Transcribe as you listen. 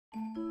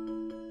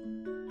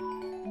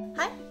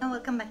and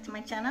welcome back to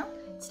my channel.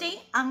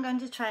 Today I'm going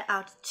to try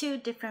out two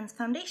different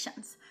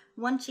foundations,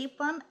 one cheap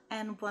one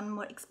and one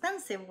more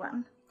expensive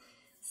one.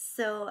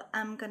 So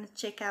I'm going to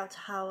check out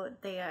how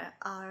they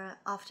are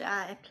after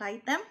I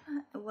applied them,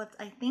 what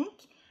I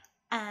think,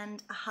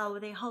 and how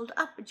they hold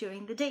up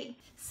during the day.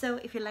 So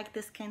if you like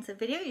this kind of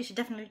video, you should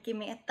definitely give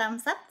me a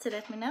thumbs up to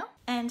let me know.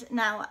 And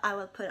now I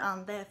will put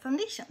on the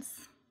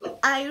foundations.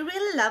 I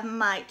really love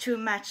my True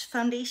Match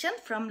foundation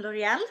from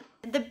L'Oreal.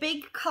 The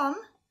big con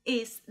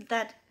is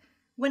that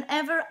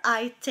whenever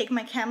I take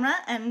my camera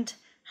and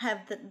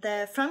have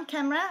the front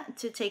camera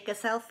to take a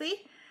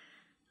selfie,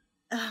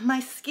 my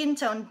skin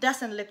tone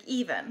doesn't look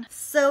even.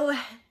 So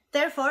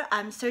therefore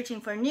I'm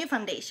searching for a new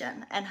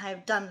foundation, and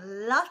I've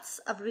done lots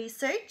of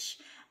research,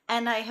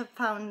 and I have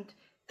found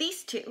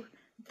these two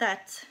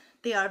that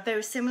they are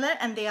very similar,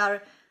 and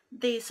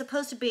they're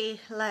supposed to be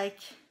like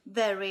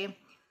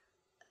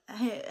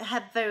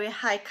have very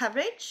high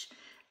coverage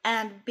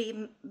and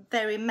be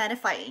very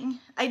mattifying.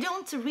 I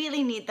don't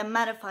really need the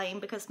mattifying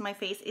because my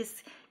face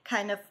is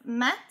kind of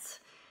matte,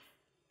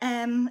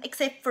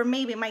 except for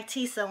maybe my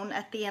T-zone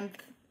at the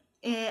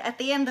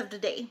end of the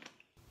day.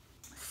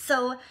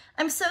 So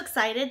I'm so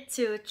excited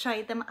to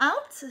try them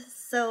out.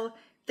 So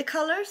the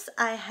colors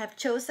I have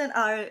chosen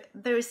are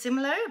very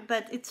similar,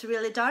 but it's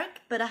really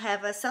dark. But I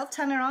have a self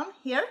tanner on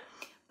here,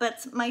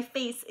 but my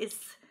face is,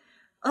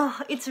 oh,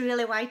 it's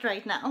really white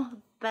right now.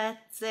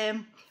 But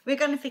we're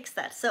gonna fix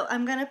that. So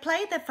I'm gonna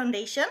apply the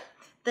foundation,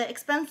 the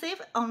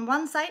expensive on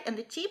one side and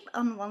the cheap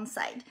on one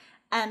side,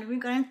 and we're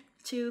going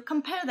to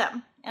compare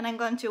them, and I'm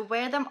going to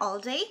wear them all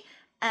day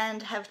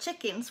and have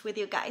check-ins with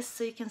you guys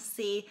so you can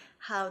see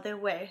how they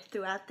wear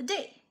throughout the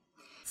day.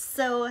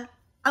 So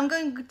I'm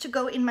going to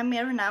go in my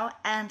mirror now,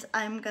 and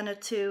I'm gonna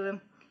to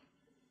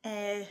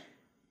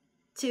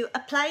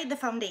apply the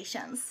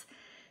foundations.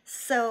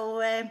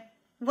 So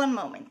one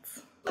moment.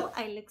 So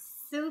I look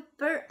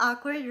super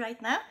awkward right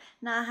now.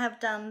 Now I have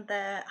done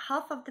the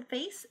half of the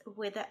face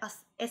with the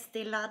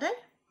Estee Lauder.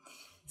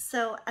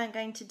 So I'm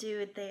going to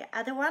do the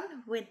other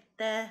one with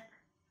the,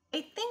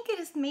 I think it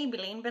is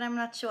Maybelline, but I'm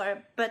not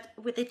sure, but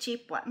with the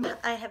cheap one.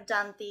 I have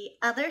done the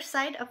other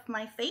side of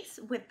my face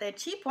with the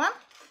cheap one,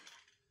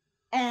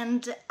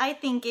 and I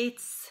think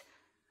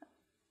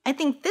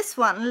this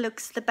one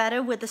looks the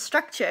better with the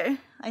structure.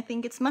 I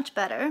think it's much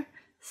better.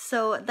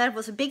 So that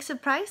was a big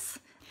surprise.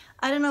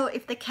 I don't know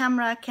if the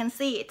camera can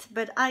see it,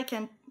 but I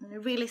can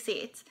really see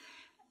it.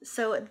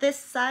 So this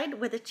side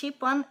with the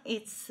cheap one,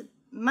 it's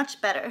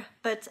much better,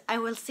 but I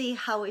will see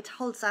how it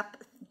holds up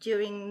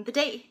during the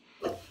day.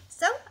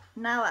 So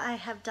now I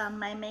have done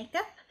my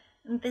makeup,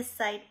 and this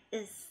side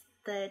is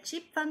the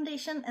cheap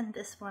foundation and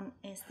this one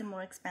is the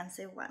more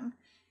expensive one.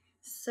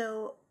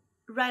 So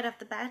right off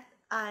the bat,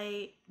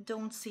 I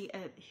don't see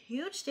a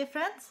huge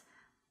difference,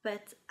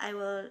 but I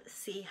will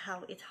see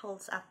how it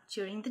holds up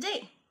during the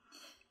day.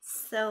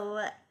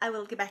 So I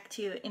will get back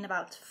to you in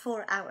about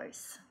 4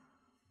 hours.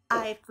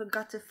 I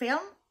forgot to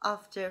film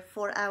after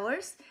 4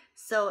 hours,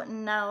 so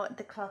now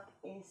the clock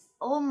is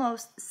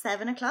almost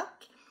 7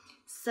 o'clock.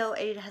 So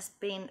it has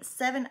been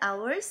 7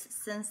 hours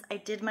since I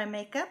did my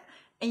makeup,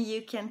 and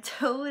you can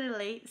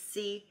totally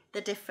see the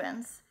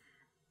difference.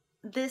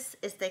 This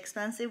is the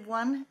expensive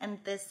one and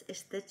this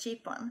is the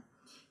cheap one.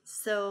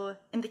 So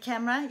in the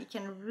camera you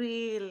can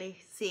really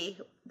see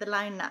the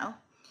line now.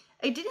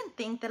 I didn't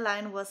think the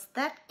line was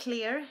that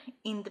clear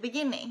in the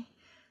beginning,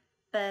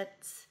 but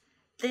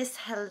this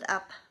held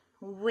up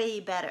way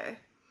better.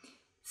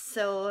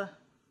 So,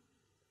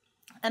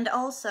 and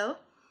also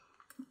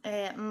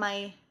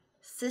my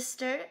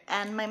sister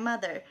and my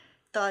mother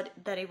thought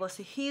that it was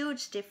a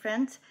huge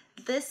difference.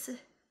 This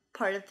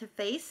part of the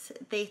face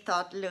they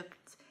thought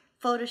looked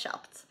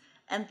photoshopped,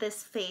 and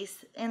this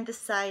face and this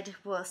side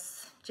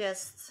was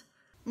just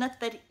not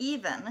that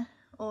even,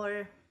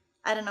 or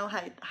I don't know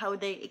how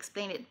they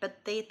explained it,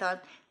 but they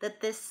thought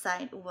that this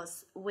side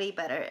was way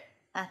better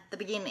at the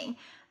beginning.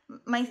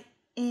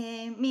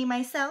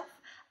 Myself,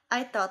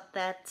 I thought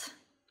that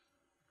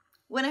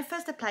when I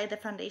first applied the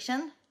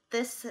foundation,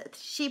 this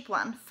cheap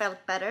one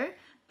felt better,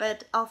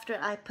 but after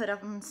I put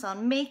on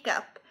some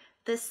makeup,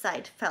 this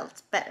side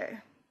felt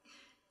better.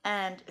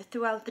 And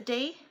throughout the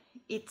day,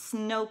 it's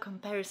no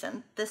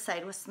comparison. This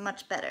side was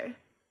much better.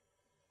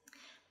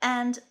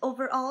 And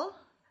overall,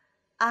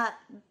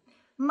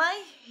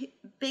 my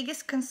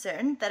biggest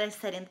concern that I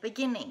said in the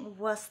beginning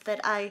was that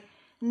I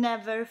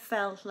never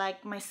felt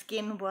like my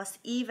skin was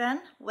even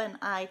when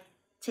I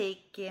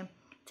take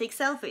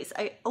selfies.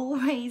 I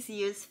always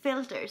use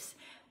filters,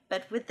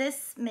 but with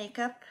this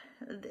makeup,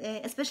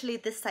 especially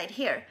this side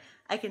here,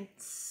 I can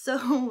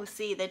so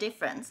see the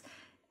difference.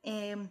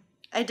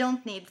 I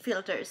don't need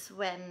filters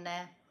when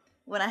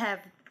I have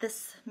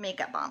this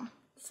makeup on.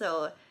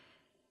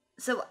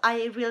 So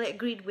I really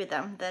agreed with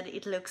them that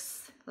it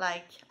looks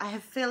like I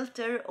have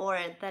filter or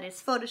that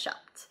it's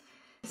photoshopped.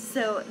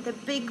 So the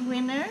big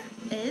winner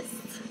is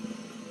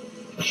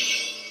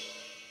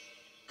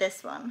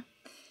this one.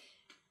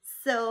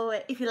 So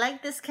if you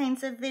like this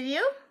kind of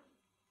video,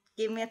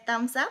 give me a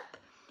thumbs up,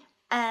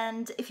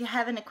 and if you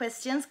have any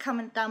questions,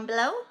 comment down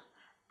below,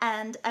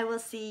 and I will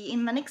see you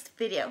in my next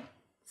video.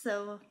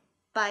 So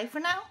bye for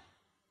now.